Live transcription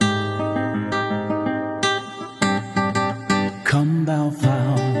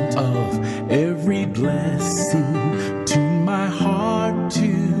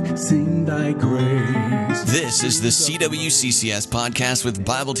the CWCCS podcast with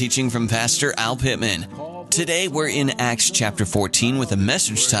Bible teaching from Pastor Al Pittman. Today we're in Acts chapter 14 with a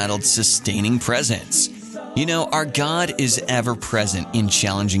message titled Sustaining Presence. You know, our God is ever present in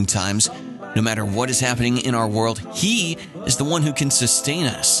challenging times. No matter what is happening in our world, He is the one who can sustain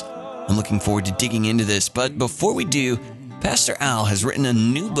us. I'm looking forward to digging into this, but before we do, Pastor Al has written a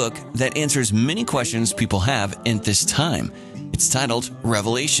new book that answers many questions people have at this time. It's titled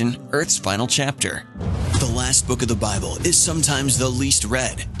Revelation, Earth's Final Chapter. The last book of the Bible is sometimes the least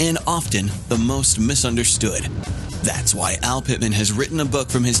read and often the most misunderstood. That's why Al Pittman has written a book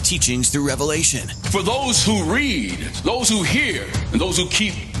from his teachings through Revelation. For those who read, those who hear, and those who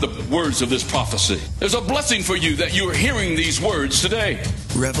keep the words of this prophecy, there's a blessing for you that you are hearing these words today.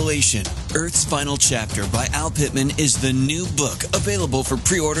 Revelation, Earth's Final Chapter by Al Pittman is the new book available for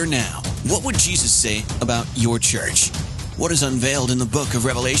pre-order now. What would Jesus say about your church? What is unveiled in the book of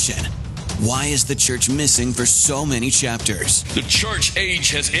Revelation? Why is the church missing for so many chapters? The church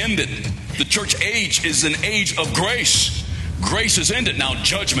age has ended. The church age is an age of grace. Grace has ended. Now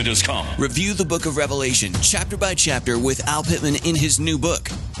judgment has come. Review the book of Revelation chapter by chapter with Al Pittman in his new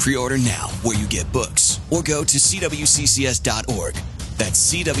book. Pre-order now where you get books or go to cwccs.org.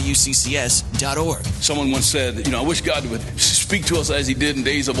 That's cwccs.org. Someone once said, I wish God would speak to us as He did in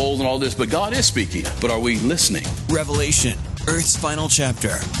days of old and all this, but God is speaking. But are we listening? Revelation, Earth's Final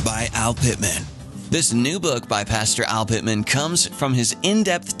Chapter by Al Pittman. This new book by Pastor Al Pittman comes from his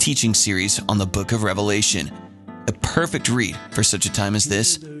in-depth teaching series on the book of Revelation. A perfect read for such a time as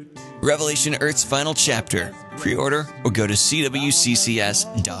this. Revelation, Earth's Final Chapter. Pre-order or go to cwccs.org.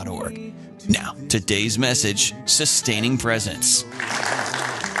 Now, today's message, Sustaining Presence.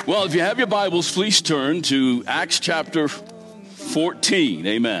 Well, if you have your Bibles, please turn to Acts chapter 14.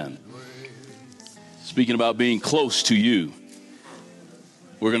 Amen. Speaking about being close to you,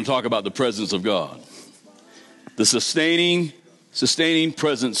 we're going to talk about the presence of God. The sustaining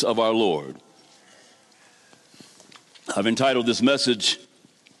presence of our Lord. I've entitled this message,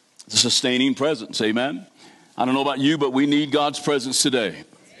 The Sustaining Presence. Amen. I don't know about you, but we need God's presence today.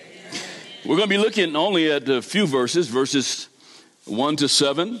 We're going to be looking only at a few verses 1 to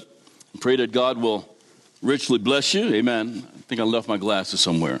 7. I pray that God will richly bless you. Amen. I think I left my glasses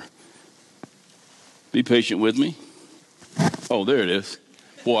somewhere. Be patient with me. Oh, there it is.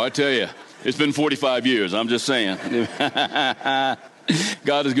 Boy, I tell you, it's been 45 years. I'm just saying.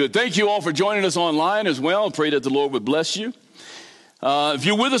 God is good. Thank you all for joining us online as well. Pray that the Lord would bless you. If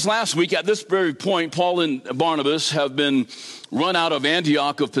you're with us last week, at this very point, Paul and Barnabas have been run out of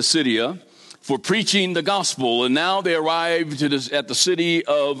Antioch of Pisidia for preaching the gospel, and now they arrived at the city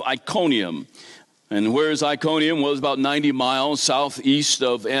of Iconium. And where is Iconium? Well, it's about 90 miles southeast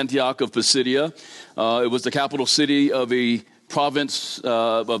of Antioch of Pisidia. It was the capital city of the province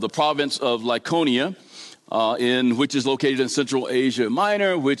of Lycaonia, which is located in Central Asia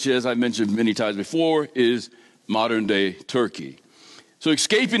Minor, which, as I mentioned many times before, is modern-day Turkey. So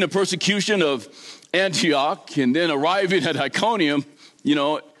escaping the persecution of Antioch and then arriving at Iconium,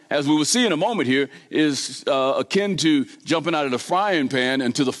 as we will see in a moment here, is akin to jumping out of the frying pan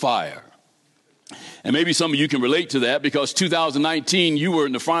into the fire. And maybe some of you can relate to that because 2019, you were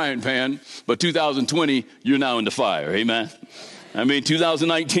in the frying pan, but 2020, you're now in the fire. Amen.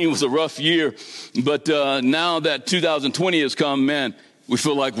 2019 was a rough year, but now that 2020 has come, man, we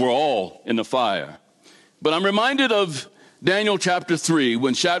feel like we're all in the fire. But I'm reminded of Daniel chapter 3,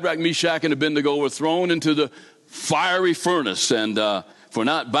 when Shadrach, Meshach, and Abednego were thrown into the fiery furnace and for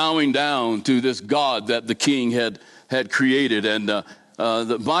not bowing down to this God that the king had created. And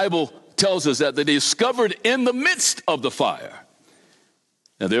the Bible tells us that they discovered in the midst of the fire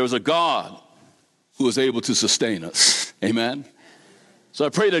that there was a God who was able to sustain us. Amen. So I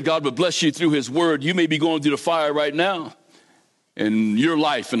pray that God would bless you through His word. You may be going through the fire right now in your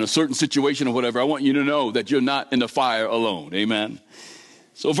life, in a certain situation or whatever. I want you to know that you're not in the fire alone. Amen.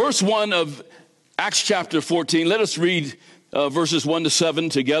 So verse 1 of Acts chapter 14, let us read verses 1 to 7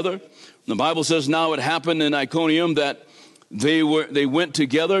 together. The Bible says, now it happened in Iconium that they went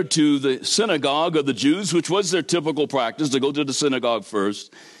together to the synagogue of the Jews, which was their typical practice, to go to the synagogue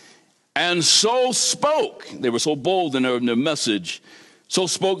first, and so spoke. They were so bold in their message. So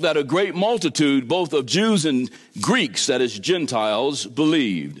spoke that a great multitude, both of Jews and Greeks, that is Gentiles,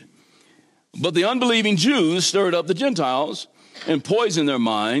 believed. But the unbelieving Jews stirred up the Gentiles and poisoned their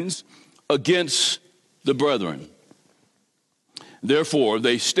minds against the brethren. Therefore,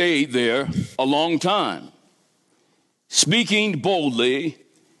 they stayed there a long time, speaking boldly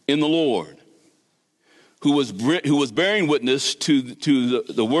in the Lord, who was bearing witness to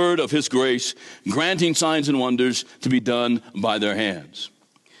the word of His grace, granting signs and wonders to be done by their hands.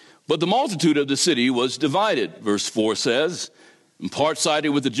 But the multitude of the city was divided, verse 4 says, in part sided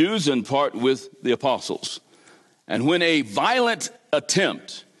with the Jews and part with the apostles. And when a violent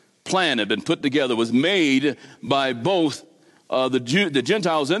plan had been put together, was made by both the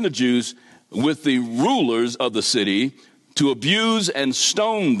Gentiles and the Jews with the rulers of the city to abuse and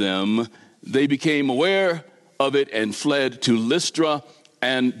stone them, they became aware of it and fled to Lystra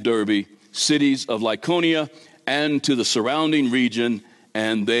and Derbe, cities of Lycaonia, and to the surrounding region,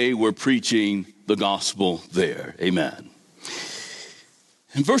 and they were preaching the gospel there. Amen.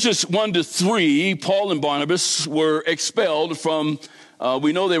 In verses 1 to 3, Paul and Barnabas were expelled from,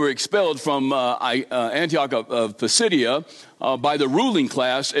 we know they were expelled from Antioch of Pisidia by the ruling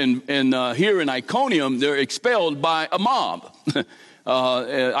class, and here in Iconium, they're expelled by a mob.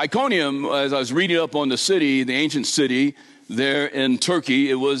 Iconium, as I was reading up on the city, the ancient city there in Turkey,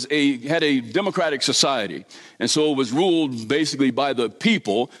 had a democratic society. And so it was ruled basically by the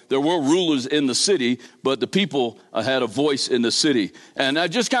people. There were rulers in the city, but the people had a voice in the city. And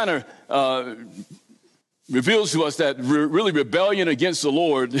that just kind of reveals to us that really rebellion against the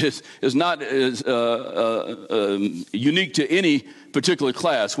Lord is not unique to any particular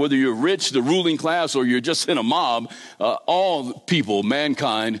class. Whether you're rich, the ruling class, or you're just in a mob, all people,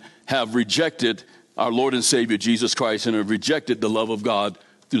 mankind, have rejected our Lord and Savior Jesus Christ and have rejected the love of God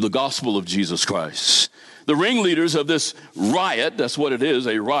through the gospel of Jesus Christ. The ringleaders of this riot, that's what it is,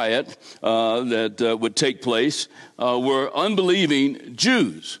 a riot that would take place, were unbelieving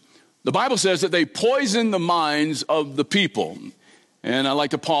Jews. The Bible says that they poisoned the minds of the people. And I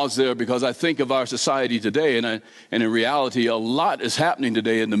like to pause there because I think of our society today, and in reality, a lot is happening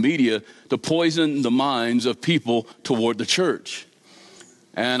today in the media to poison the minds of people toward the church.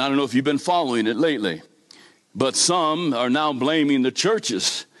 And I don't know if you've been following it lately, but some are now blaming the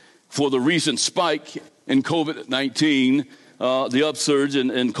churches for the recent spike in COVID-19, the upsurge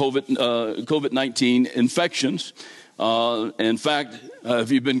in COVID-19 infections. In fact,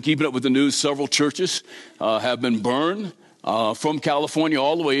 if you've been keeping up with the news, several churches have been burned from California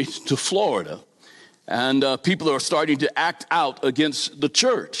all the way to Florida. And people are starting to act out against the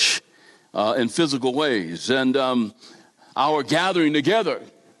church in physical ways. And our gathering together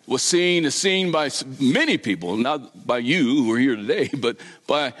was seen by many people, not by you who are here today, but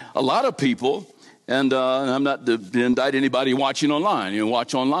by a lot of people. And I'm not to indict anybody watching online,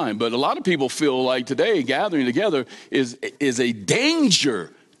 watch online. But a lot of people feel like today gathering together is a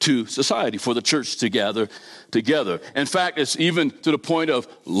danger to society for the church to gather together. In fact, it's even to the point of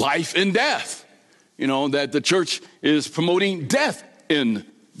life and death, that the church is promoting death in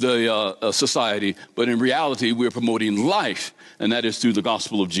the society, but in reality, we're promoting life, and that is through the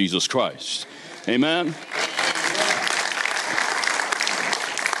gospel of Jesus Christ. Amen.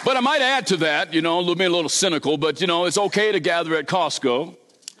 But I might add to that, being a little cynical, but it's okay to gather at Costco.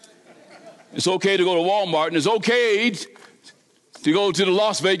 It's okay to go to Walmart, and it's okay to go to the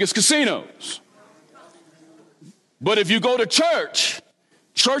Las Vegas casinos. But if you go to church,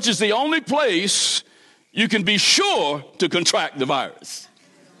 church is the only place you can be sure to contract the virus.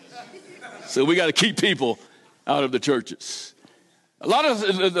 So we got to keep people out of the churches. A lot of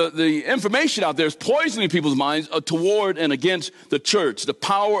the information out there is poisoning people's minds toward and against the church. The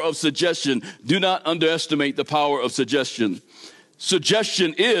power of suggestion. Do not underestimate the power of suggestion.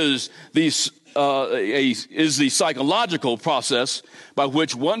 Suggestion is the psychological process by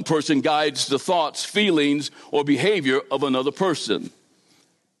which one person guides the thoughts, feelings, or behavior of another person.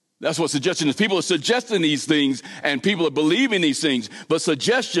 That's what suggestion is. People are suggesting these things and people are believing these things. But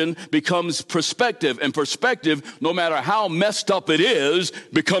suggestion becomes perspective, and perspective, no matter how messed up it is,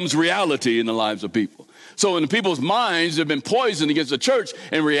 becomes reality in the lives of people. So in people's minds have been poisoned against the church.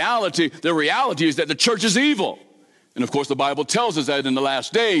 In reality, the reality is that the church is evil. And of course, the Bible tells us that in the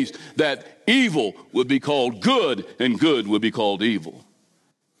last days that evil would be called good and good would be called evil.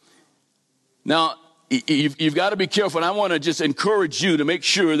 Now, you've got to be careful, and I want to just encourage you to make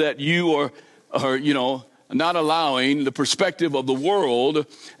sure that you are not allowing the perspective of the world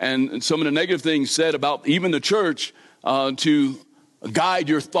and some of the negative things said about even the church to guide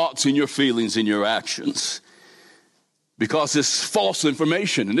your thoughts and your feelings and your actions. Because it's false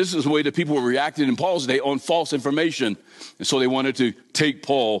information, and this is the way that people were reacting in Paul's day on false information, and so they wanted to take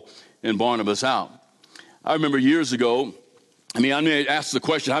Paul and Barnabas out. I remember years ago, I'm going to ask the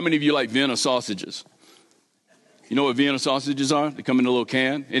question, how many of you like Vienna sausages? You know what Vienna sausages are? They come in a little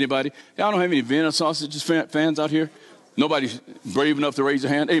can. Anybody? Y'all don't have any Vienna sausages fans out here? Nobody's brave enough to raise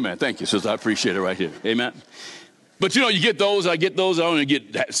their hand? Amen. Thank you, sister. I appreciate it right here. Amen. But you get those. I get those. I only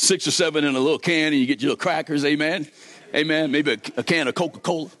get 6 or 7 in a little can, and you get your little crackers. Amen. Amen. Maybe a can of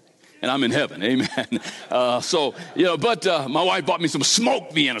Coca-Cola. and I'm in heaven. Amen. But my wife bought me some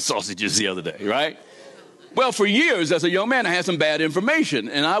smoked Vienna sausages the other day, right? Well, for years as a young man, I had some bad information,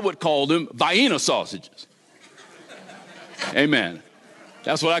 and I would call them Vienna sausages. Amen.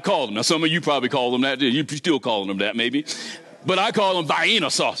 That's what I called them. Now, some of you probably call them that. You still calling them that, maybe. But I call them Vienna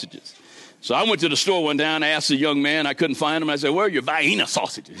sausages. So I went to the store one day and I asked the young man, I couldn't find them. I said, where are your Vienna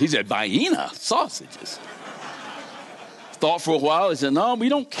sausages? He said, Vienna sausages. Thought for a while. He said, no, we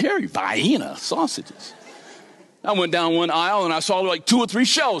don't carry Vienna sausages. I went down one aisle and I saw like 2 or 3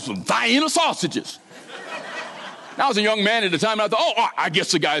 shelves with Vienna sausages. I was a young man at the time, and I thought, I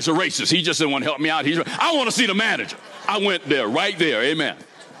guess the guy's a racist. He just didn't want to help me out. I want to see the manager. I went there, right there. Amen.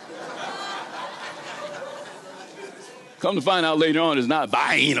 Come to find out later on, it's not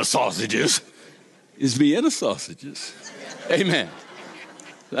Vienna sausages. It's Vienna sausages. Amen.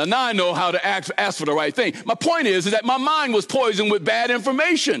 Now I know how to ask for the right thing. My point is that my mind was poisoned with bad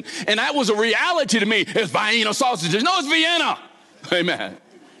information. And that was a reality to me. It's Vienna sausages. No, it's Vienna. Amen.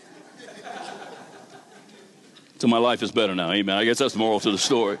 So my life is better now. Amen. I guess that's the moral to the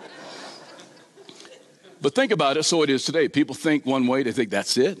story. But think about it. So it is today. People think one way. They think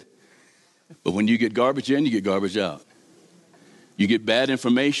that's it. But when you get garbage in, you get garbage out. You get bad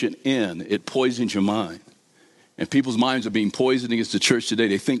information in, it poisons your mind. And people's minds are being poisoned against the church today.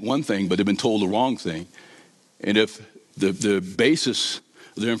 They think one thing, but they've been told the wrong thing. And if the basis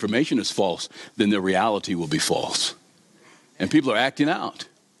of their information is false, then their reality will be false. And people are acting out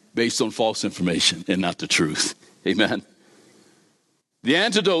based on false information and not the truth. Amen. The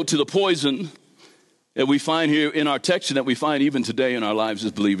antidote to the poison that we find here in our text and that we find even today in our lives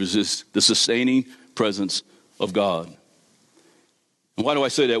as believers is the sustaining presence of God. And why do I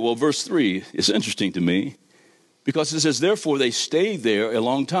say that? Well, verse 3 is interesting to me because it says, therefore they stayed there a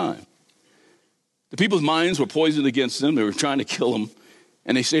long time. The people's minds were poisoned against them. They were trying to kill them.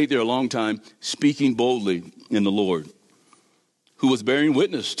 And they stayed there a long time, speaking boldly in the Lord, who was bearing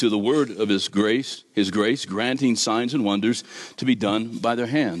witness to the word of his grace, granting signs and wonders to be done by their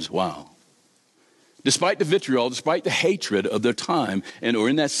hands. Wow. Despite the vitriol, despite the hatred of their time or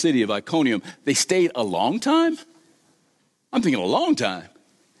in that city of Iconium, they stayed a long time? I'm thinking a long time.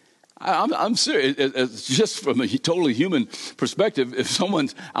 I'm serious. It's just from a totally human perspective, if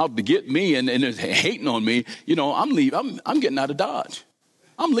someone's out to get me and is hating on me, I'm leaving. I'm getting out of Dodge.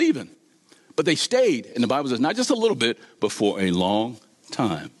 I'm leaving. But they stayed, and the Bible says, not just a little bit, but for a long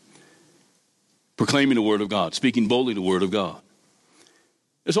time. Proclaiming the word of God, speaking boldly the word of God.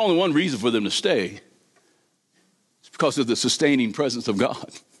 There's only one reason for them to stay. It's because of the sustaining presence of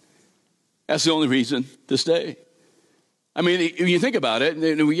God. That's the only reason to stay. I mean, when you think about it,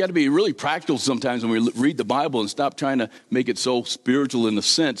 we got to be really practical sometimes when we read the Bible and stop trying to make it so spiritual in the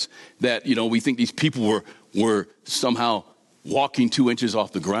sense that, we think these people were somehow walking 2 inches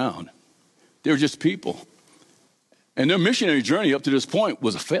off the ground. They were just people. And their missionary journey up to this point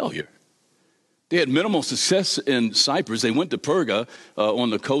was a failure. They had minimal success in Cyprus. They went to Perga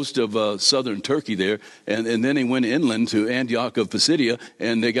on the coast of southern Turkey there, and then they went inland to Antioch of Pisidia,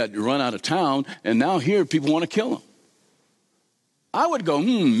 and they got run out of town, and now here people want to kill them. I would go,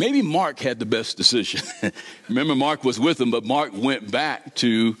 maybe Mark had the best decision. Remember, Mark was with them, but Mark went back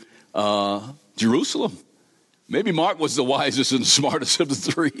to Jerusalem. Maybe Mark was the wisest and the smartest of the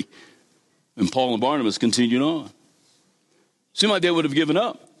three. And Paul and Barnabas continued on. Seemed like they would have given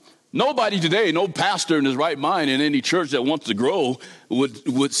up. Nobody today, no pastor in his right mind in any church that wants to grow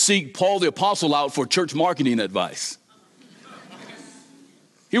would seek Paul the Apostle out for church marketing advice.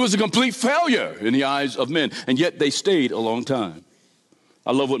 He was a complete failure in the eyes of men, and yet they stayed a long time.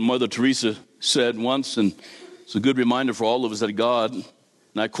 I love what Mother Teresa said once, and it's a good reminder for all of us that God, and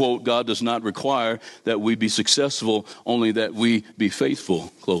I quote, God does not require that we be successful, only that we be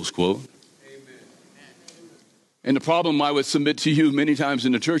faithful, close quote. Amen. And the problem I would submit to you many times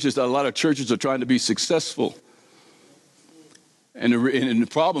in the church is that a lot of churches are trying to be successful. And the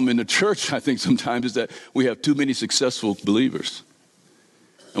problem in the church, I think sometimes, is that we have too many successful believers.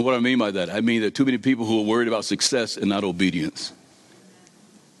 And what I mean by that, I mean that too many people who are worried about success and not obedience.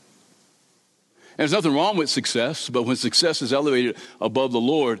 And there's nothing wrong with success, but when success is elevated above the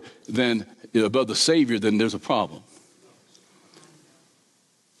Lord, then above the Savior, then there's a problem.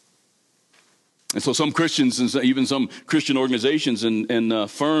 And so some Christians and even some Christian organizations and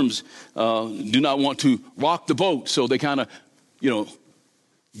firms do not want to rock the boat, so they kind of,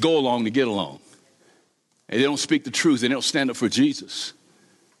 go along to get along. And they don't speak the truth. They don't stand up for Jesus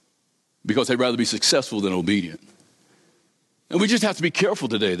because they'd rather be successful than obedient. And we just have to be careful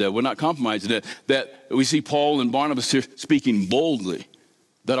today that we're not compromising, that we see Paul and Barnabas here speaking boldly,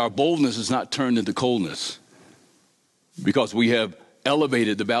 that our boldness is not turned into coldness because we have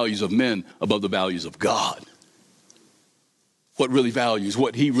elevated the values of men above the values of God. What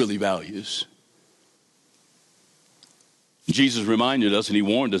he really values. Jesus reminded us and he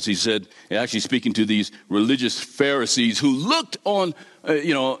warned us. He said, actually speaking to these religious Pharisees who looked on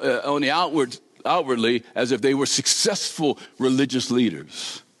the outwardly as if they were successful religious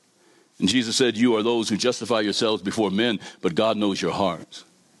leaders. And Jesus said, you are those who justify yourselves before men, but God knows your hearts.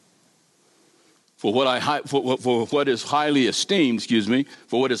 For what is highly esteemed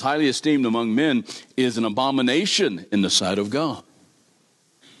among men is an abomination in the sight of God.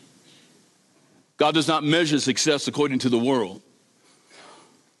 God does not measure success according to the world.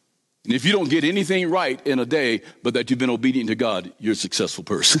 And if you don't get anything right in a day, but that you've been obedient to God, you're a successful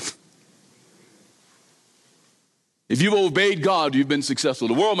person. If you've obeyed God, you've been successful.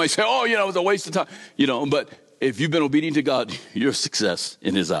 The world may say, it was a waste of time. But if you've been obedient to God, you're a success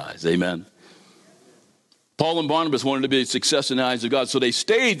in his eyes. Amen. Paul and Barnabas wanted to be a success in the eyes of God, so they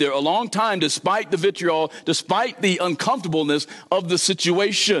stayed there a long time despite the vitriol, despite the uncomfortableness of the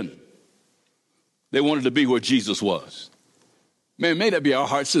situation. They wanted to be where Jesus was. Man, may that be our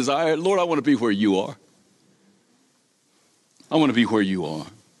heart's desire. Lord, I want to be where you are. I want to be where you are.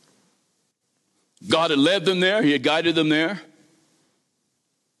 God had led them there. He had guided them there.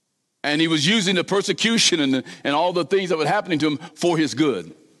 And he was using the persecution and all the things that were happening to him for his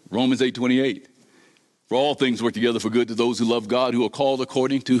good. Romans 8:28. For all things work together for good to those who love God, who are called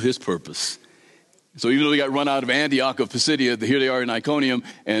according to his purpose. So even though we got run out of Antioch of Pisidia, here they are in Iconium,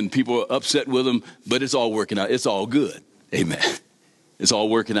 and people are upset with them, but it's all working out. It's all good. Amen. It's all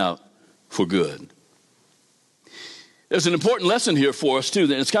working out for good. There's an important lesson here for us,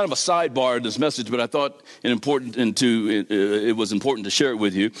 too. It's kind of a sidebar in this message, but I thought it was important to share it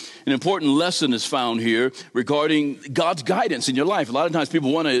with you. An important lesson is found here regarding God's guidance in your life. A lot of times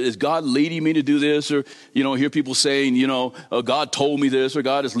people wonder, is God leading me to do this? Or, hear people saying, God told me this, or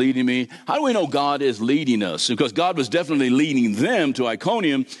God is leading me. How do we know God is leading us? Because God was definitely leading them to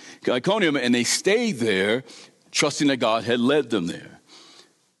Iconium, and they stayed there, trusting that God had led them there.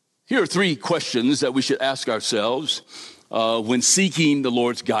 Here are 3 questions that we should ask ourselves when seeking the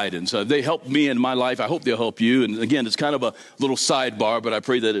Lord's guidance. They helped me in my life. I hope they'll help you. And again, it's kind of a little sidebar, but I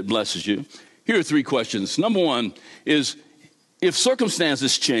pray that it blesses you. Here are 3 questions. Number 1 is, if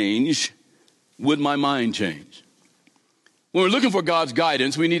circumstances change, would my mind change? When we're looking for God's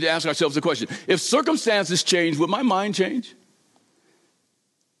guidance, we need to ask ourselves the question, if circumstances change, would my mind change?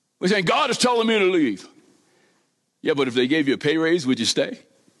 We're saying, God is telling me to leave. Yeah, but if they gave you a pay raise, would you stay?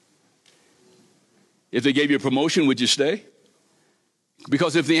 If they gave you a promotion, would you stay?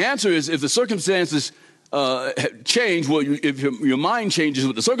 Because if the answer is, if the circumstances change, if your mind changes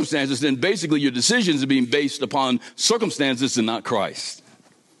with the circumstances, then basically your decisions are being based upon circumstances and not Christ.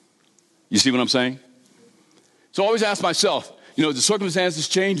 You see what I'm saying? So I always ask myself, if the circumstances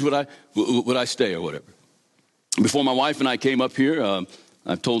change, would I stay or whatever? Before my wife and I came up here,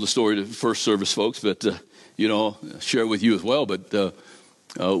 I've told the story to First Service folks, but, share it with you as well. But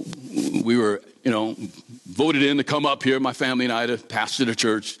we were, voted in to come up here, my family and I, to pastor the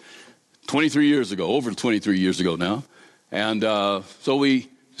church 23 years ago, over 23 years ago now. And so we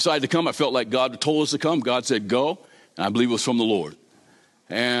decided to come. I felt like God told us to come. God said, go. And I believe it was from the Lord.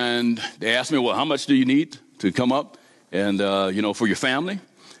 And they asked me, well, how much do you need to come up and, for your family?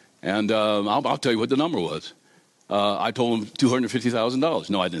 And I'll tell you what the number was. I told them $250,000.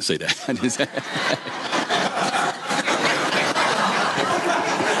 No, I didn't say that. I didn't say that.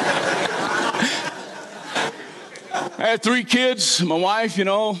 I had 3 kids, my wife,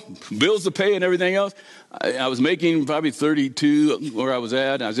 bills to pay and everything else. I was making probably 32 where I was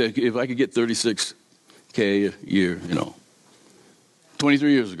at. And I said, if I could get 36K a year,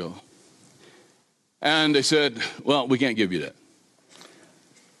 23 years ago. And they said, well, we can't give you that.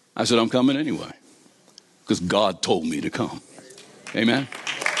 I said, I'm coming anyway, because God told me to come. Amen.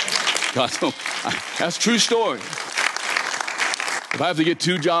 God told, that's a true story. If I have to get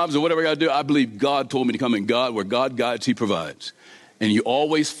 2 jobs or whatever I got to do, I believe God told me to come. And God, where God guides, he provides. And you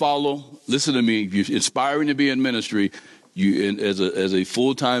always follow. Listen to me. If you're inspiring to be in ministry, as a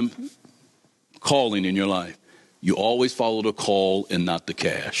full-time calling in your life, you always follow the call and not the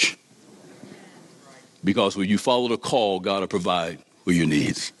cash. Because when you follow the call, God will provide for your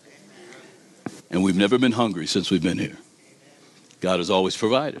needs. And we've never been hungry since we've been here. God has always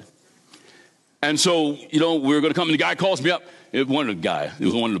provided. And so, we were going to come, and the guy calls me up. It was one of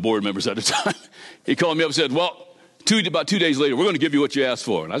the board members at the time. He called me up and said, well, about 2 days later, we're going to give you what you asked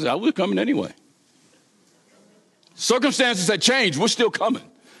for. And I said, I was coming anyway. Circumstances had changed. We're still coming.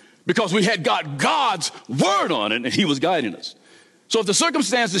 Because we had got God's word on it, and he was guiding us. So if the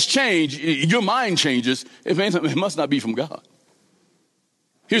circumstances change, your mind changes, it must not be from God.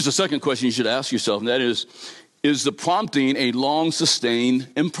 Here's the second question you should ask yourself, and that is the prompting a long sustained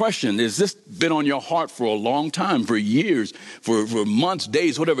impression? Has this been on your heart for a long time, for years, for months,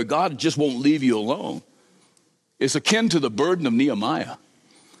 days, whatever? God just won't leave you alone. It's akin to the burden of Nehemiah.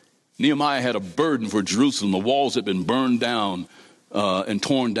 Nehemiah had a burden for Jerusalem. The walls had been burned down and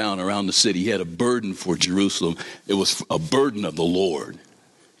torn down around the city. He had a burden for Jerusalem. It was a burden of the Lord.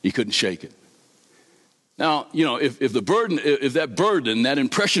 He couldn't shake it. Now, you know, if that burden, that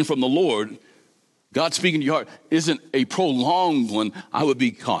impression from the Lord, God speaking to your heart, isn't a prolonged one, I would be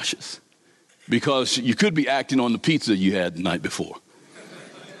cautious. Because you could be acting on the pizza you had the night before.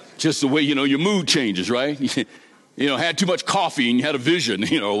 Just the way, you know, your mood changes, right? You know, had too much coffee and you had a vision,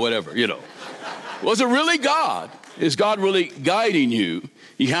 you know, or whatever, you know. Was it really God? Is God really guiding you?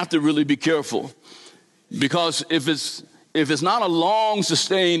 You have to really be careful. Because if it's not a long,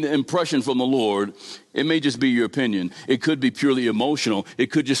 sustained impression from the Lord, it may just be your opinion. It could be purely emotional.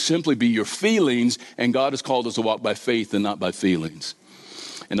 It could just simply be your feelings, and God has called us to walk by faith and not by feelings.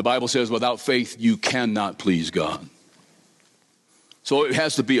 And the Bible says, without faith, you cannot please God. So it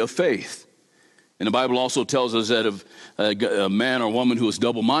has to be of faith. And the Bible also tells us that if a man or woman who is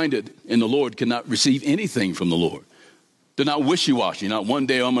double-minded in the Lord cannot receive anything from the Lord. They're not wishy-washy. Not one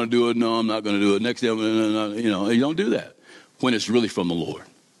day I'm going to do it, no, I'm not going to do it. Next day, I'm going to, you know, you don't do that when it's really from the Lord,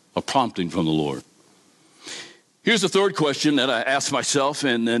 a prompting from the Lord. Here's the third question that I ask myself,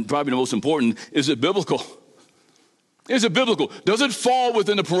 and probably the most important, is it biblical? Is it biblical? Does it fall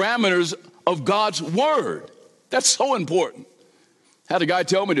within the parameters of God's word? That's so important. I had a guy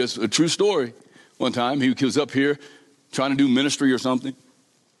tell me this, a true story. One time, he was up here trying to do ministry or something.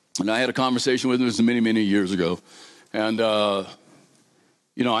 And I had a conversation with him. This was many, many years ago. And,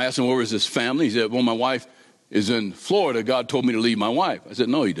 you know, I asked him, where was his family? He said, well, my wife is in Florida. God told me to leave my wife. I said,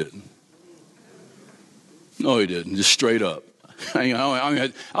 no, he didn't. No, he didn't. Just straight up. I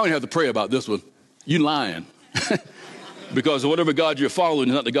don't have to pray about this one. You lying. Because whatever God you're following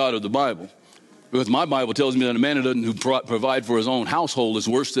is not the God of the Bible. Because my Bible tells me that a man who provide for his own household is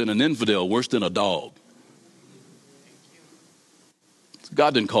worse than an infidel, worse than a dog.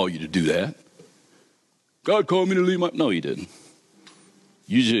 God didn't call you to do that. God called me to leave my... No, he didn't.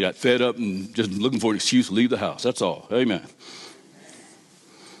 You just got fed up and just looking for an excuse to leave the house. That's all. Amen.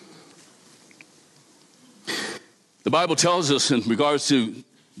 The Bible tells us in regards to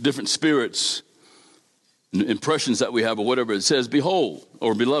different spirits, impressions that we have or whatever, it says, behold,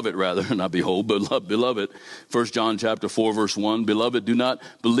 or beloved rather, not behold, but beloved. 1 John chapter 4, verse 1, beloved, do not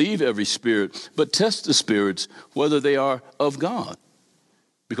believe every spirit, but test the spirits, whether they are of God.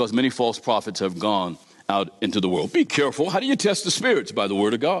 Because many false prophets have gone out into the world. Be careful. How do you test the spirits? By the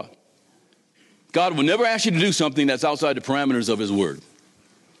word of God. God will never ask you to do something that's outside the parameters of his word.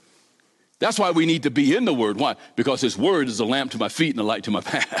 That's why we need to be in the word. Why? Because his word is a lamp to my feet and a light to my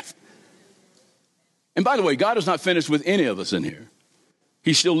path. And by the way, God is not finished with any of us in here.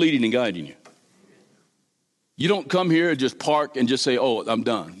 He's still leading and guiding you. You don't come here and just park and just say, oh, I'm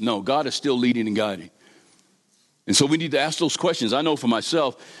done. No, God is still leading and guiding. And so we need to ask those questions. I know for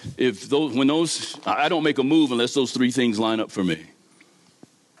myself, I don't make a move unless those three things line up for me.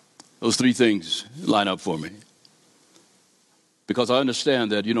 Those three things line up for me. Because I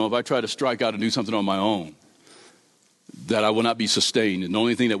understand that, you know, if I try to strike out and do something on my own, that I will not be sustained. And the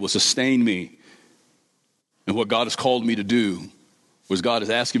only thing that will sustain me and what God has called me to do, what God is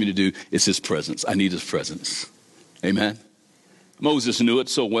asking me to do, is his presence. I need his presence. Amen. Moses knew it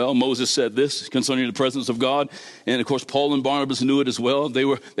so well. Moses said this concerning the presence of God. And of course, Paul and Barnabas knew it as well. They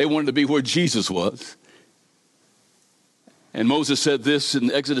wanted to be where Jesus was. And Moses said this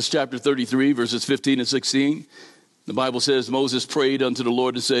in Exodus chapter 33, verses 15 and 16. The Bible says, Moses prayed unto the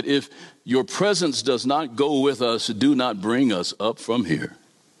Lord and said, if your presence does not go with us, do not bring us up from here.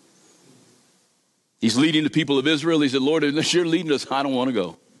 He's leading the people of Israel. He said, Lord, unless you're leading us, I don't want to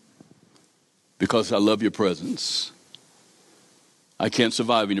go. Because I love your presence. I can't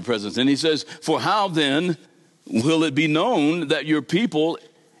survive in your presence. And he says, for how then will it be known that your people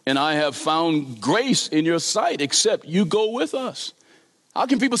and I have found grace in your sight, except you go with us? How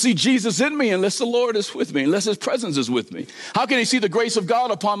can people see Jesus in me unless the Lord is with me, unless his presence is with me? How can they see the grace of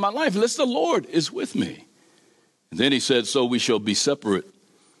God upon my life unless the Lord is with me? And then he said, so we shall be separate,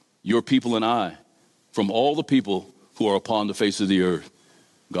 your people and I, from all the people who are upon the face of the earth.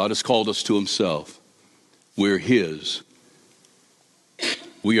 God has called us to himself. We're his.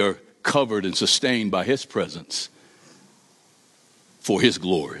 We are covered and sustained by his presence for his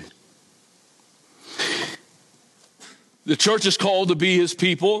glory. The church is called to be his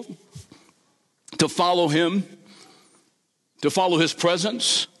people, to follow him, to follow his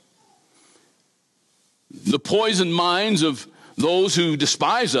presence. The poisoned minds of those who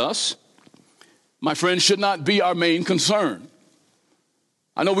despise us, my friends, should not be our main concern.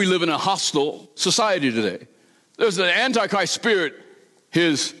 I know we live in a hostile society today. There's an Antichrist spirit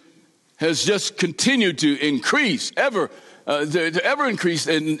has just continued to increase, ever increase.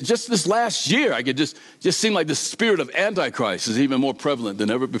 And just this last year, I could just seem like the spirit of Antichrist is even more prevalent than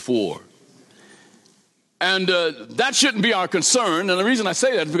ever before. And that shouldn't be our concern. And the reason I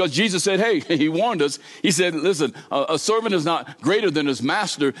say that is because Jesus said, hey, he warned us. He said, listen, a servant is not greater than his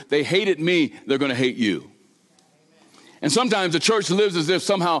master. They hated me. They're going to hate you. And sometimes the church lives as if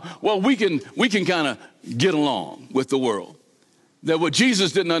somehow, well, we can kind of get along with the world. That what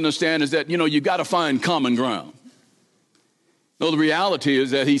Jesus didn't understand is that, you got to find common ground. No, the reality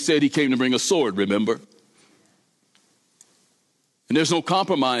is that he said he came to bring a sword, remember? And there's no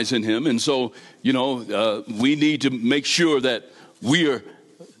compromise in him. And so, we need to make sure that we are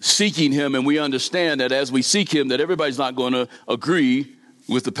seeking him, and we understand that as we seek him, that everybody's not going to agree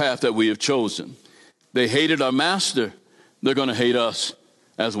with the path that we have chosen. They hated our master. They're going to hate us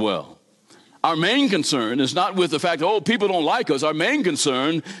as well. Our main concern is not with the fact that, people don't like us. Our main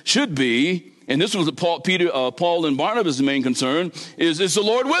concern should be, and this was Paul and Barnabas' main concern, is the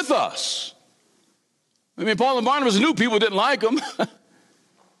Lord with us? I mean, Paul and Barnabas knew people didn't like them.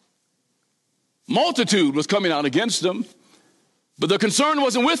 Multitude was coming out against them. But the concern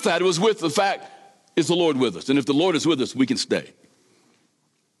wasn't with that. It was with the fact, is the Lord with us? And if the Lord is with us, we can stay.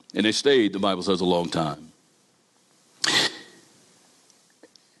 And they stayed, the Bible says, a long time.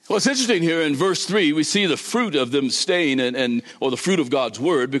 Well, it's interesting here in verse 3, we see the fruit of them staying or the fruit of God's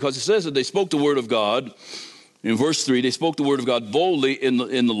word, because it says that they spoke the word of God. In verse 3, they spoke the word of God boldly in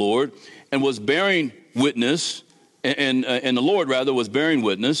the Lord, and was bearing witness, and the Lord, rather, was bearing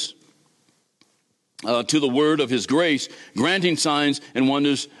witness to the word of his grace, granting signs and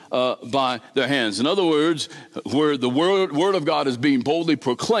wonders by their hands. In other words, where the word of God is being boldly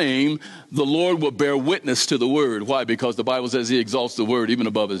proclaimed, the Lord will bear witness to the word. Why? Because the Bible says he exalts the word even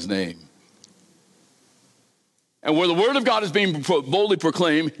above his name. And where the word of God is being boldly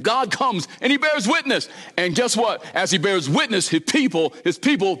proclaimed, God comes and he bears witness. And guess what? As he bears witness, his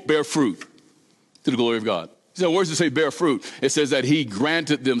people bear fruit to the glory of God. So where does it say bear fruit? It says that he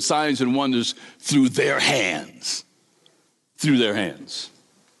granted them signs and wonders through their hands. Through their hands.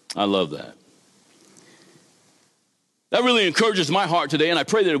 I love that. That really encourages my heart today, and I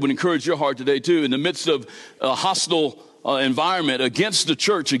pray that it would encourage your heart today too, in the midst of a hostile environment against the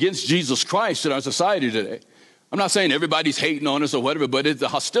church, against Jesus Christ in our society today. I'm not saying everybody's hating on us or whatever, but the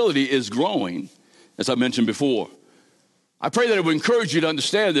hostility is growing, as I mentioned before. I pray that it would encourage you to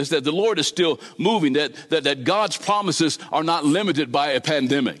understand this, that the Lord is still moving, that God's promises are not limited by a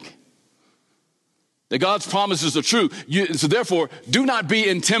pandemic. That God's promises are true. So therefore, do not be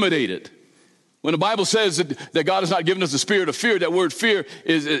intimidated. When the Bible says that God has not given us a spirit of fear, that word fear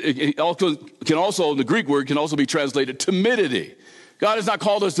can also, the Greek word can also be translated timidity. God has not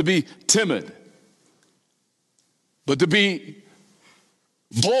called us to be timid, but to be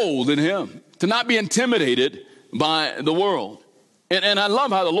bold in him, to not be intimidated by the world. And I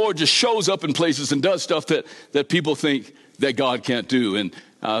love how the Lord just shows up in places and does stuff that people think that God can't do. And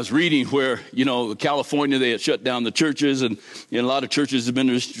I was reading where, California, they had shut down the churches, and a lot of churches have been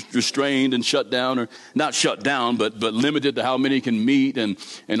restrained and shut down, or not shut down, but limited to how many can meet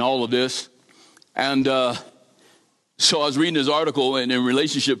and all of this. And so I was reading this article in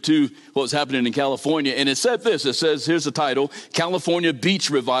relationship to what was happening in California, and it said this. It says, here's the title, California Beach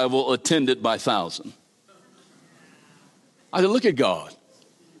Revival Attended by 1,000. I said, look at God.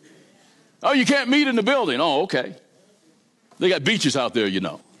 Oh, you can't meet in the building. Oh, okay. They got beaches out there,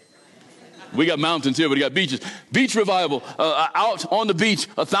 We got mountains here, but we got beaches. Beach revival, out on the beach,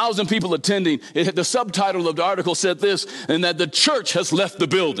 1,000 people attending. The subtitle of the article said this, and that the church has left the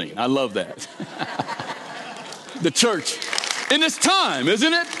building. I love that. The church. And it's time,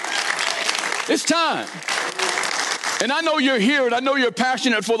 isn't it? It's time. And I know you're here, and I know you're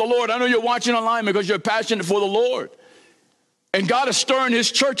passionate for the Lord. I know you're watching online because you're passionate for the Lord. And God is stirring his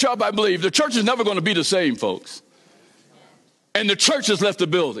church up, I believe. The church is never going to be the same, folks. And the church has left the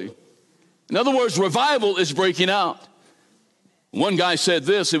building. In other words, revival is breaking out. One guy said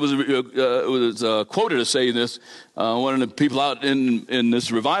this. It was quoted as saying this. One of the people out in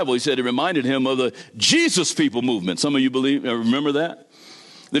this revival, he said it reminded him of the Jesus People movement. Some of you remember that?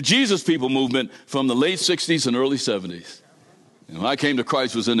 The Jesus People movement from the late 60s and early 70s. When I came to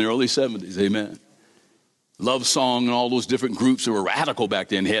Christ, it was in the early 70s. Amen. Love Song and all those different groups that were radical back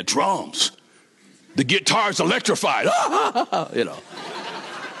then. They had drums. The guitars electrified.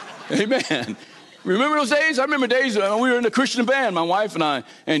 Amen. Remember those days? I remember days when we were in a Christian band, my wife and I,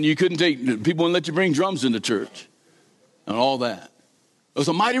 and you couldn't people wouldn't let you bring drums into church. and all that. There's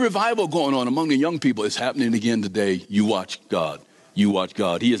a mighty revival going on among the young people. It's happening again today. You watch God. You watch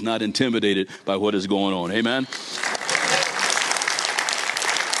God. He is not intimidated by what is going on. Amen.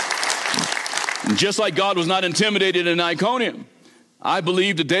 And just like God was not intimidated in Iconium, I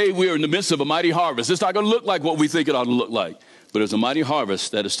believe today we are in the midst of a mighty harvest. It's not going to look like what we think it ought to look like, but there's a mighty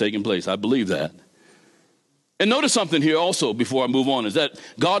harvest that is taking place. I believe that. And notice something here also before I move on, is that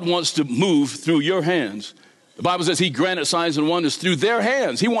God wants to move through your hands. The Bible says he granted signs and wonders through their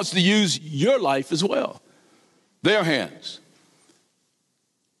hands. He wants to use your life as well. Their hands.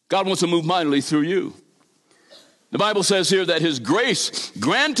 God wants to move mightily through you. The Bible says here that his grace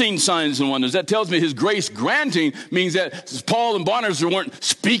granting signs and wonders. That tells me his grace granting means that Paul and Barnabas weren't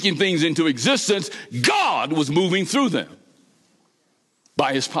speaking things into existence. God was moving through them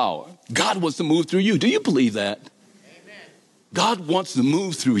by his power. God wants to move through you. Do you believe that? Amen. God wants to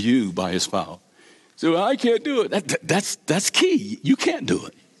move through you by his power. So I can't do it. That's key. You can't do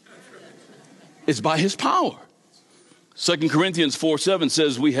it. It's by his power. 2 Corinthians 4:7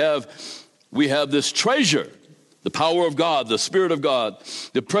 says we have this treasure, the power of God, the Spirit of God,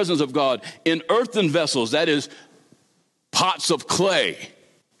 the presence of God in earthen vessels, that is pots of clay.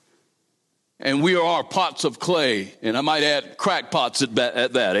 And we are pots of clay, and I might add crackpots at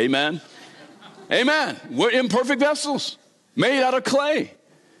that. Amen? Amen. We're imperfect vessels made out of clay.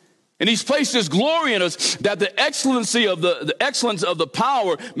 And he's placed his glory in us that the excellency of the excellence of the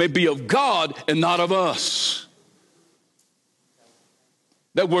power may be of God and not of us.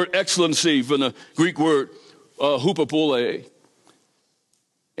 That word excellency from the Greek word hupapole,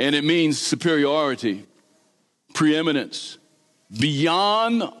 and it means superiority, preeminence,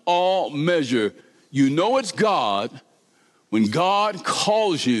 beyond all measure. You know it's God when God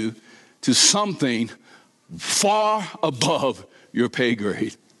calls you to something far above your pay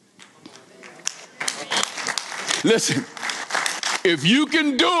grade. Listen, if you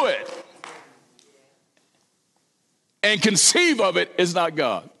can do it and conceive of it, it's not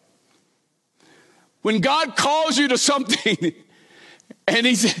God. When God calls you to something and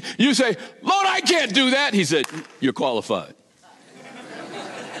you say, Lord, I can't do that. He said, you're qualified.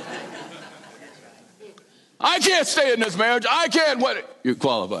 I can't stay in this marriage. I can't. What? You're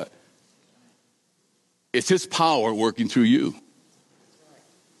qualified. It's his power working through you.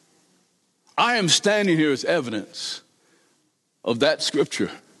 I am standing here as evidence of that scripture.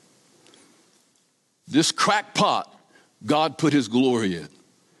 This crackpot, God put his glory in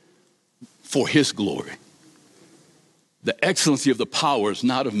for his glory. The excellency of the power is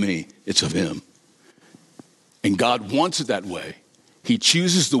not of me, it's of him. And God wants it that way. He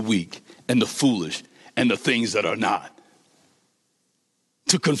chooses the weak and the foolish and the things that are not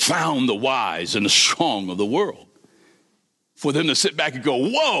to confound the wise and the strong of the world. For them to sit back and go,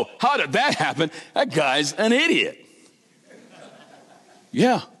 whoa, how did that happen? That guy's an idiot.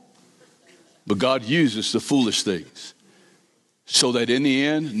 Yeah. But God uses the foolish things so that in the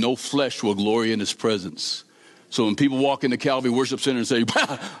end, no flesh will glory in his presence. So when people walk into Calvary Worship Center and say,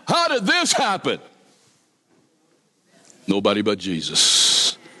 how did this happen? Nobody but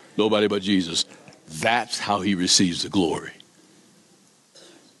Jesus. Nobody but Jesus. That's how he receives the glory.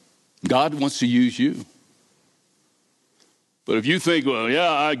 God wants to use you. But if you think, well,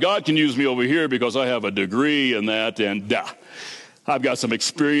 yeah, God can use me over here because I have a degree in that, and I've got some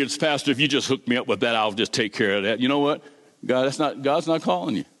experience, Pastor. If you just hook me up with that, I'll just take care of that. You know what? God's not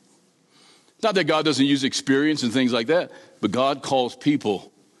calling you. It's not that God doesn't use experience and things like that, but God calls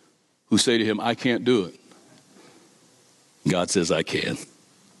people who say to him, I can't do it. God says, I can.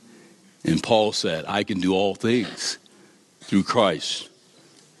 And Paul said, I can do all things through Christ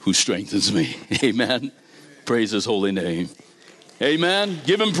who strengthens me. Amen. Praise his holy name. Amen.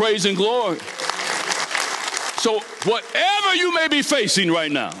 Give him praise and glory. So whatever you may be facing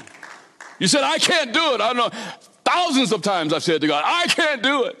right now, you said, I can't do it. I don't know. Thousands of times I've said to God, I can't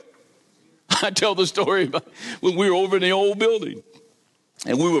do it. I tell the story about when we were over in the old building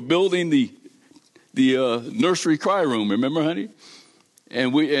and we were building the nursery cry room. Remember, honey?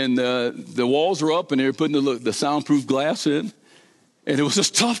 And the walls were up and they were putting the soundproof glass in. And it was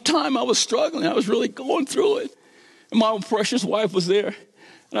a tough time. I was struggling. I was really going through it. And my precious wife was there.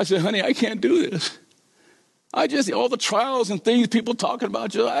 And I said, honey, I can't do this. All the trials and things people talking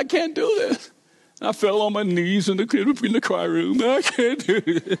about you, I can't do this. And I fell on my knees in the cry room. I can't do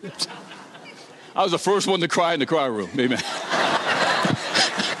this. I was the first one to cry in the cry room. Amen.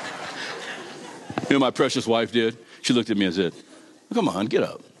 You know, my precious wife did. She looked at me and said, come on, get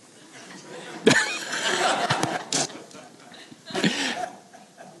up.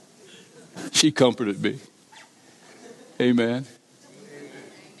 She comforted me. Amen.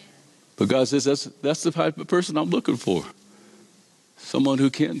 But God says that's the type of person I'm looking for. someone who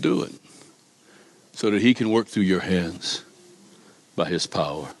can't do it, so that he can work through your hands by his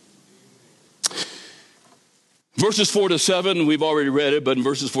power. Verses 4-7, we've already read it, but in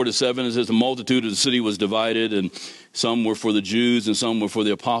verses 4-7 it says the multitude of the city was divided, and some were for the Jews and some were for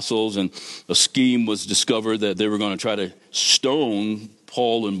the apostles, and a scheme was discovered that they were going to try to stone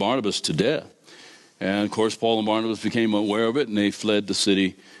Paul and Barnabas to death. And of course, Paul and Barnabas became aware of it, and they fled the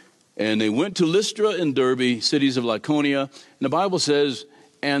city. And they went to Lystra and Derbe, cities of Lycaonia. And the Bible says,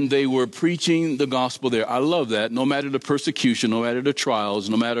 and they were preaching the gospel there. I love that. No matter the persecution, no matter the trials,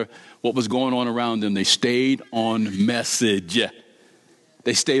 no matter what was going on around them, they stayed on message.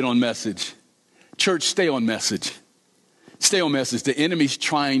 They stayed on message. Church, stay on message. Stay on message. The enemy's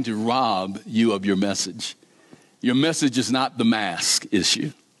trying to rob you of your message. Your message is not the mask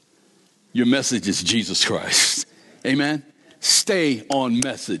issue. Your message is Jesus Christ. Amen? Stay on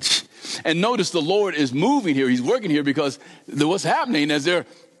message. And notice the Lord is moving here. He's working here because what's happening as they're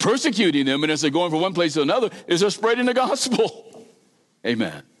persecuting them and as they're going from one place to another is they're spreading the gospel.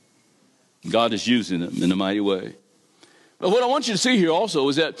 Amen. God is using them in a mighty way. But what I want you to see here also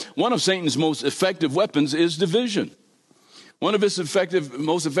is that one of Satan's most effective weapons is division. One of his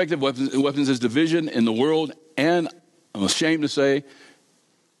most effective weapons is division in the world, and I'm ashamed to say,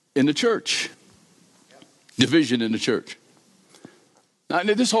 in the church. Division in the church. Now,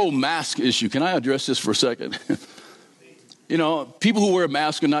 this whole mask issue, can I address this for a second? You know, people who wear a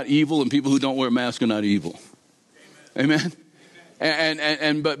mask are not evil, and people who don't wear a mask are not evil. Amen?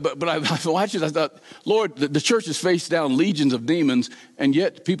 But I watched it, I thought, Lord, the church has faced down legions of demons, and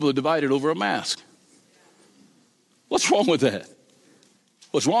yet people are divided over a mask. What's wrong with that?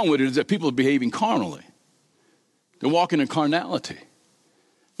 What's wrong with it is that people are behaving carnally. They're walking in carnality.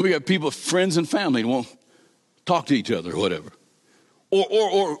 We got people, friends and family, who won't talk to each other or whatever.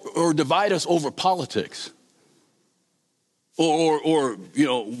 Or divide us over politics. Or you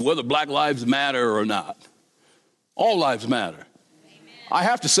know, whether black lives matter or not. All lives matter. Amen. I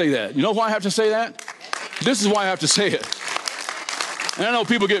have to say that. You know why I have to say that? This is why I have to say it. And I know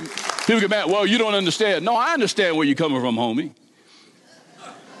people get mad. Well, you don't understand. No, I understand where you're coming from, homie.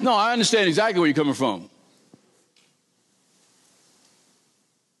 No, I understand exactly where you're coming from.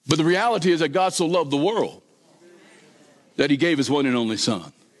 But the reality is that God so loved the world that he gave his one and only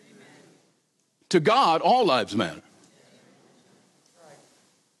son. To God, all lives matter.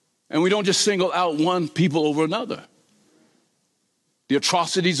 And we don't just single out one people over another. The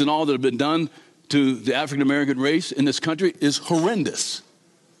atrocities and all that have been done to the African American race in this country is horrendous.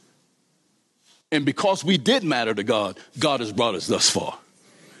 And because we did matter to God, God has brought us thus far.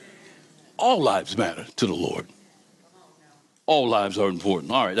 All lives matter to the Lord. All lives are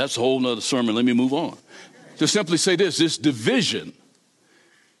important. All right, that's a whole nother sermon. Let me move on. To simply say this division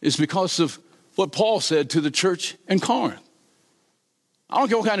is because of what Paul said to the church in Corinth. I don't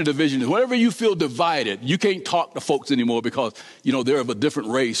care what kind of division it is. Whenever you feel divided, you can't talk to folks anymore because, you know, they're of a different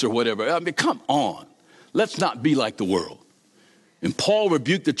race or whatever. I mean, come on. Let's not be like the world. And Paul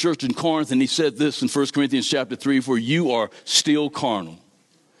rebuked the church in Corinth, and he said this in 1 Corinthians chapter 3, for you are still carnal.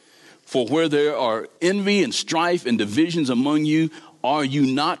 For where there are envy and strife and divisions among you, are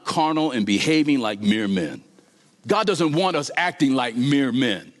you not carnal and behaving like mere men? God doesn't want us acting like mere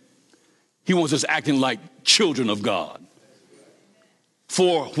men. He wants us acting like children of God.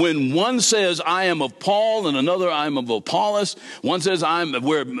 For when one says, I am of Paul, and another, I am of Apollos, one says, I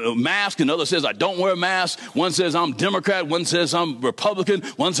wear a mask, another says, I don't wear a mask, one says, I'm Democrat, one says, I'm Republican,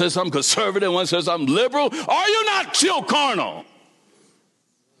 one says, I'm conservative, one says, I'm liberal, are you not still carnal?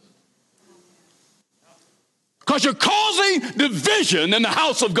 Because you're causing division in the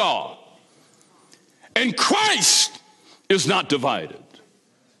house of God. And Christ is not divided.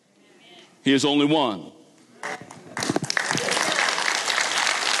 He is only one.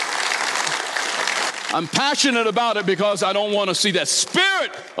 I'm passionate about it because I don't want to see that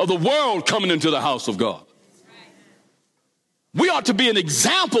spirit of the world coming into the house of God. We ought to be an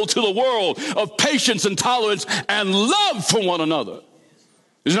example to the world of patience and tolerance and love for one another.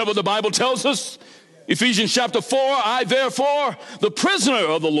 Isn't that what the Bible tells us? Ephesians chapter 4, I therefore, the prisoner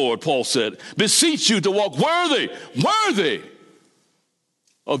of the Lord, Paul said, beseech you to walk worthy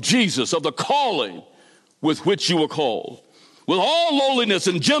of Jesus, of the calling with which you were called, with all lowliness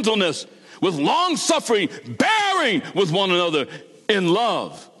and gentleness, with long suffering, bearing with one another in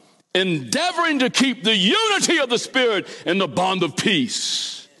love, endeavoring to keep the unity of the Spirit in the bond of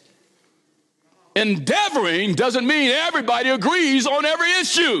peace. Endeavoring doesn't mean everybody agrees on every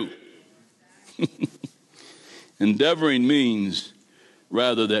issue. Endeavoring means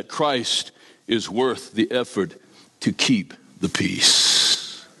rather that Christ is worth the effort to keep the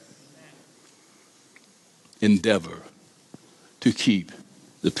peace. Endeavor. to keep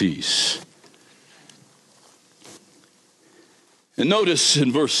the peace. And notice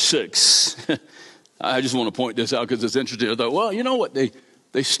in verse 6, I just want to point this out because it's interesting. I thought, well, you know what?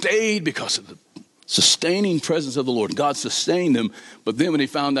 They stayed because of the sustaining presence of the Lord. God sustained them. But then when they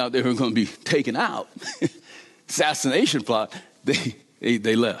found out they were going to be taken out, assassination plot,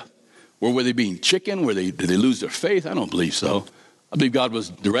 they left. Or were they being chicken? Did they lose their faith? I don't believe so. I believe God was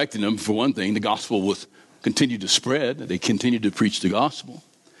directing them, for one thing. The gospel was continued to spread. They continued to preach the gospel.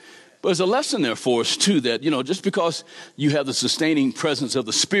 But there's a lesson there for us, too, that, just because you have the sustaining presence of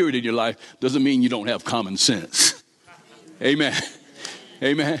the Spirit in your life doesn't mean you don't have common sense. Amen.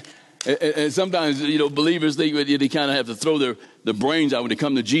 Amen. And sometimes, believers, they kind of have to throw their brains out when they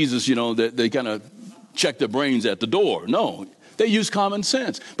come to Jesus, that they kind of check their brains at the door. No, they use common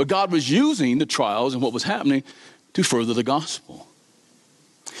sense. But God was using the trials and what was happening to further the gospel.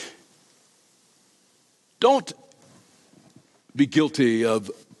 Don't be guilty of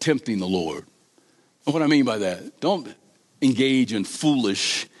tempting the Lord. And what I mean by that, don't engage in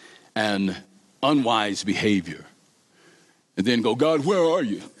foolish and unwise behavior. And then go, God, where are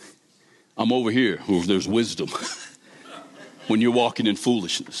you? I'm over here where there's wisdom when you're walking in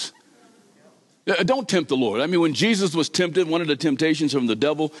foolishness. Don't tempt the Lord. I mean, when Jesus was tempted, one of the temptations from the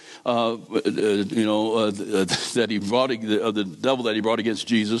devil, that he brought, the devil that he brought against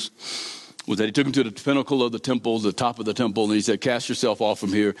Jesus, was that he took him to the pinnacle of the temple, the top of the temple, and he said, cast yourself off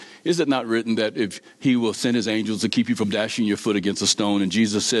from here. Is it not written that if he will send his angels to keep you from dashing your foot against a stone? And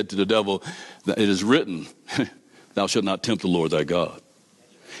Jesus said to the devil, that it is written, thou shalt not tempt the Lord thy God.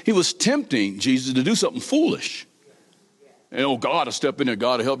 He was tempting Jesus to do something foolish. And, God will step in there,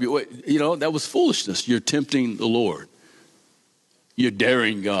 God will help you. That was foolishness. You're tempting the Lord. You're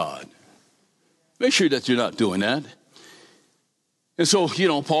daring God. Make sure that you're not doing that. And so,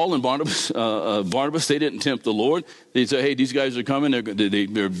 Paul and Barnabas, they didn't tempt the Lord. They said, hey, these guys are coming.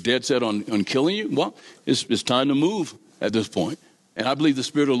 They're dead set on killing you. Well, it's time to move at this point. And I believe the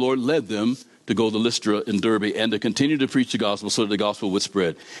Spirit of the Lord led them to go to Lystra and Derbe and to continue to preach the gospel so that the gospel would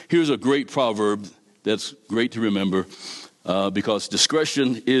spread. Here's a great proverb that's great to remember because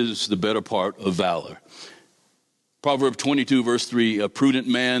discretion is the better part of valor. Proverb 22, verse 3, a prudent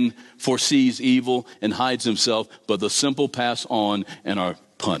man foresees evil and hides himself, but the simple pass on and are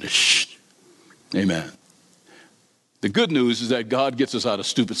punished. Amen. The good news is that God gets us out of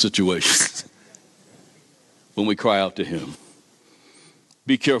stupid situations when we cry out to him.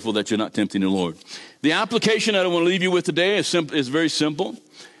 Be careful that you're not tempting the Lord. The application that I want to leave you with today is very simple.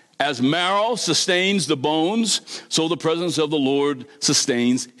 As marrow sustains the bones, so the presence of the Lord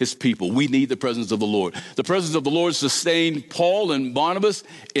sustains his people. We need the presence of the Lord. The presence of the Lord sustained Paul and Barnabas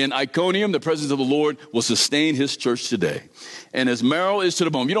in Iconium. The presence of the Lord will sustain his church today. And as marrow is to the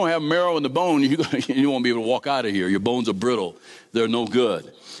bone, if you don't have marrow in the bone, you won't be able to walk out of here. Your bones are brittle. They're no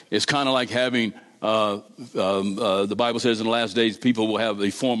good. It's kind of like having, the Bible says in the last days, people will have a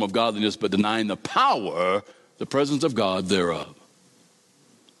form of godliness, but denying the power, the presence of God thereof.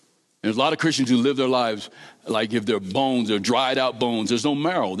 There's a lot of Christians who live their lives like if their bones, they're dried out bones. There's no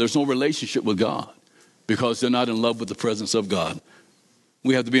marrow. There's no relationship with God because they're not in love with the presence of God.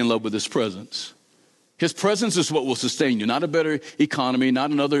 We have to be in love with his presence. His presence is what will sustain you, not a better economy,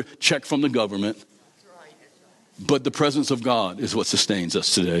 not another check from the government. But the presence of God is what sustains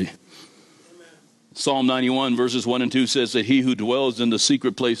us today. Psalm 91 verses 1 and 2 says that he who dwells in the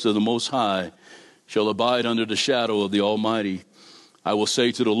secret place of the Most High shall abide under the shadow of the Almighty. I will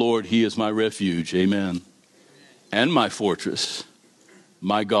say to the Lord, he is my refuge, amen, and my fortress,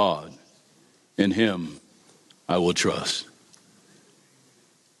 my God. In him I will trust.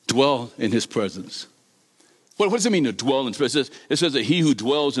 Dwell in his presence. What does it mean to dwell in his presence? It says that he who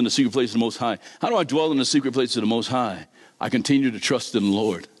dwells in the secret place of the Most High. How do I dwell in the secret place of the Most High? I continue to trust in the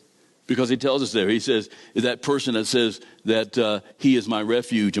Lord. Because he tells us there, he says, that person that says that he is my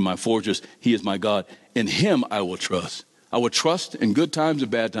refuge and my fortress, he is my God. In him I will trust. I will trust in good times and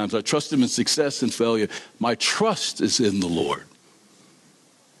bad times. I trust him in success and failure. My trust is in the Lord.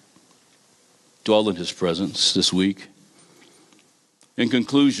 Dwell in his presence this week. In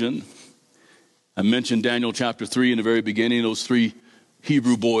conclusion, I mentioned Daniel chapter 3 in the very beginning, those three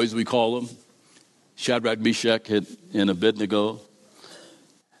Hebrew boys, we call them, Shadrach, Meshach, and Abednego,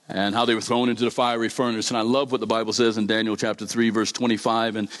 and how they were thrown into the fiery furnace. And I love what the Bible says in Daniel chapter 3, verse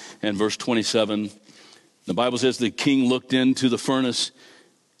 25 and verse 27. The Bible says the king looked into the furnace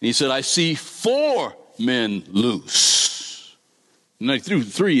and he said, I see 4 men loose. And they threw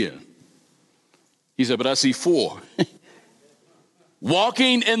 3 in. He said, but I see 4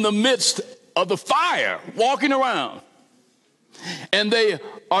 walking in the midst of the fire, walking around. And they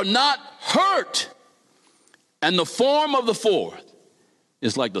are not hurt, And the form of the fourth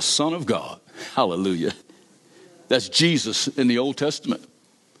is like the Son of God. Hallelujah. That's Jesus in the Old Testament.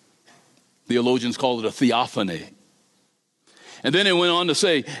 Theologians call it a theophany. And then it went on to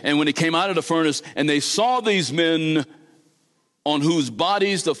say, and when he came out of the furnace, and they saw these men on whose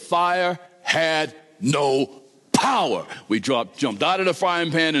bodies the fire had no power. We jumped out of the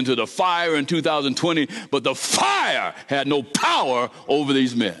frying pan into the fire in 2020, but the fire had no power over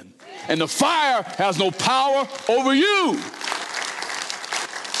these men. And the fire has no power over you.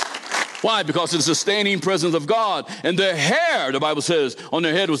 Why? Because it's the sustaining presence of God. And their hair, the Bible says, on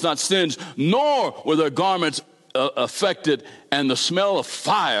their head was not singed, nor were their garments affected, and the smell of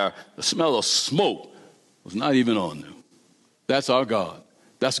fire, the smell of smoke was not even on them. That's our God.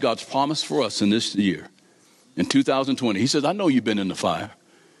 That's God's promise for us in this year, in 2020. He says, I know you've been in the fire,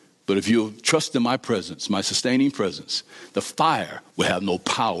 but if you trust in my presence, my sustaining presence, the fire will have no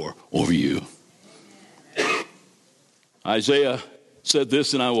power over you. Isaiah said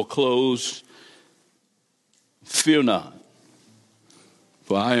this, and I will close. Fear not,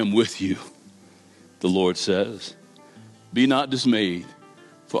 for I am with you, the Lord says. Be not dismayed,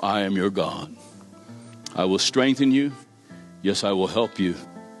 for I am your God. I will strengthen you. Yes, I will help you.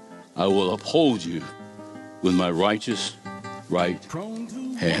 I will uphold you with my righteous right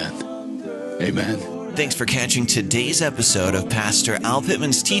hand. Amen. Thanks for catching today's episode of Pastor Al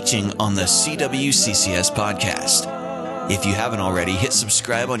Pittman's teaching on the CWCCS podcast. If you haven't already, hit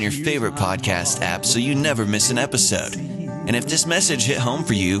subscribe on your favorite podcast app so you never miss an episode. And if this message hit home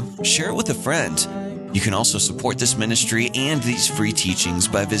for you, share it with a friend. You can also support this ministry and these free teachings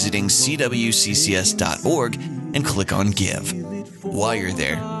by visiting cwccs.org and click on Give. While you're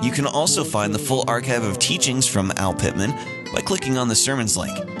there, you can also find the full archive of teachings from Al Pittman by clicking on the sermons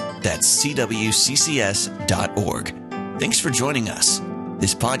link. That's cwccs.org. Thanks for joining us.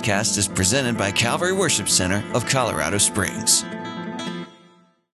 This podcast is presented by Calvary Worship Center of Colorado Springs.